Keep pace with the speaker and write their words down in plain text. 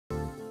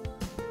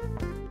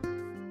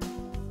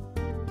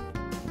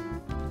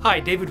Hi,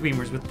 David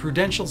Weimers with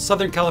Prudential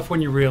Southern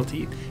California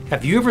Realty.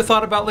 Have you ever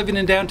thought about living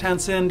in downtown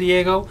San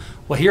Diego?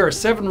 Well, here are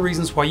 7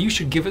 reasons why you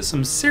should give it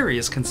some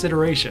serious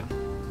consideration.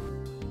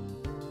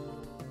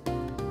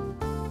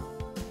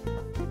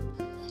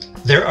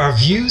 There are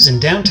views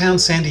in downtown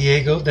San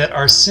Diego that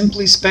are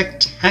simply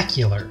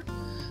spectacular.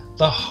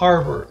 The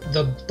harbor,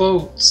 the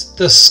boats,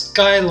 the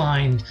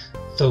skyline,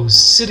 those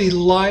city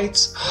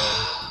lights.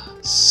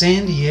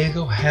 San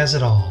Diego has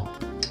it all.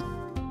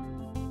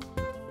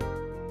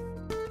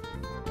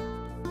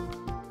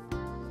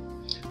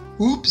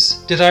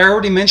 Oops, did I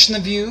already mention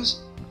the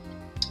views?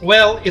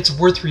 Well, it's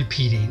worth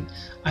repeating.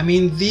 I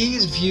mean,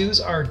 these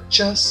views are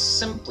just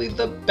simply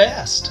the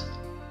best.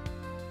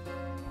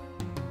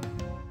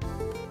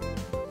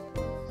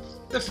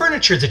 The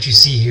furniture that you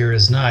see here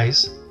is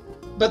nice,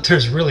 but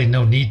there's really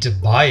no need to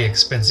buy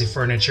expensive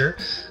furniture,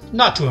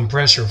 not to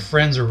impress your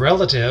friends or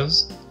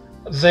relatives.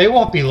 They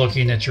won't be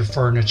looking at your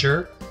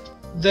furniture.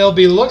 They'll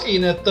be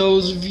looking at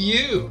those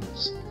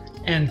views.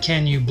 And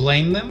can you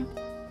blame them?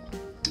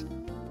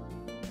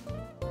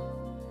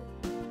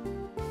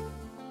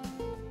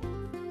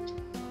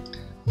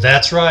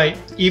 That's right,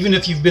 even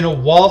if you've been a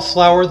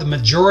wallflower the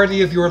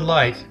majority of your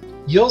life,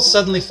 you'll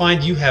suddenly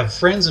find you have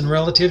friends and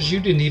relatives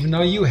you didn't even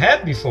know you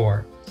had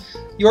before.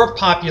 Your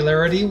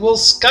popularity will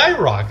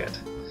skyrocket.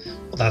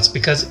 Well, that's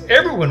because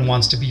everyone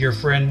wants to be your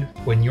friend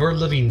when you're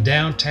living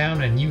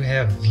downtown and you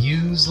have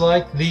views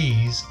like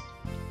these.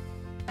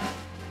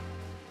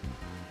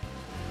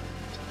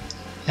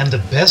 And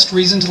the best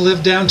reason to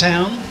live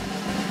downtown?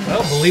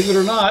 Well, believe it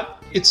or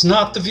not, it's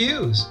not the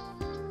views.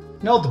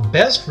 No, the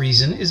best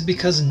reason is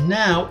because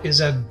now is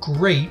a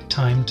great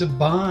time to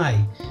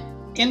buy.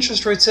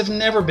 Interest rates have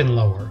never been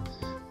lower.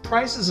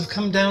 Prices have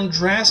come down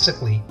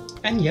drastically,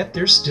 and yet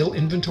there's still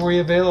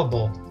inventory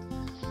available.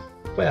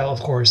 Well, of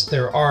course,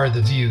 there are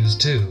the views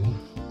too.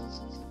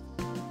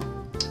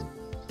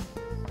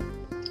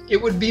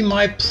 It would be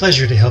my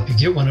pleasure to help you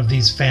get one of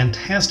these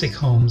fantastic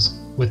homes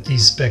with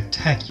these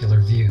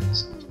spectacular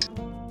views.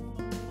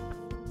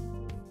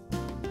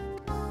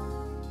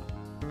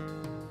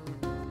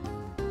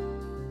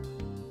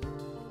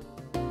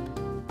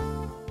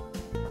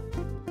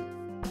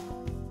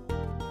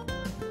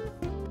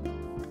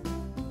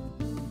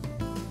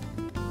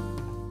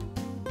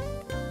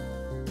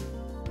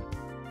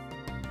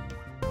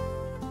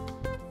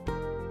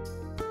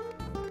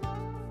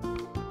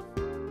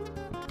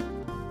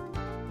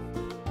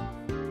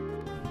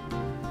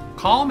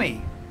 Call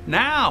me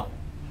now.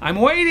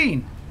 I'm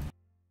waiting.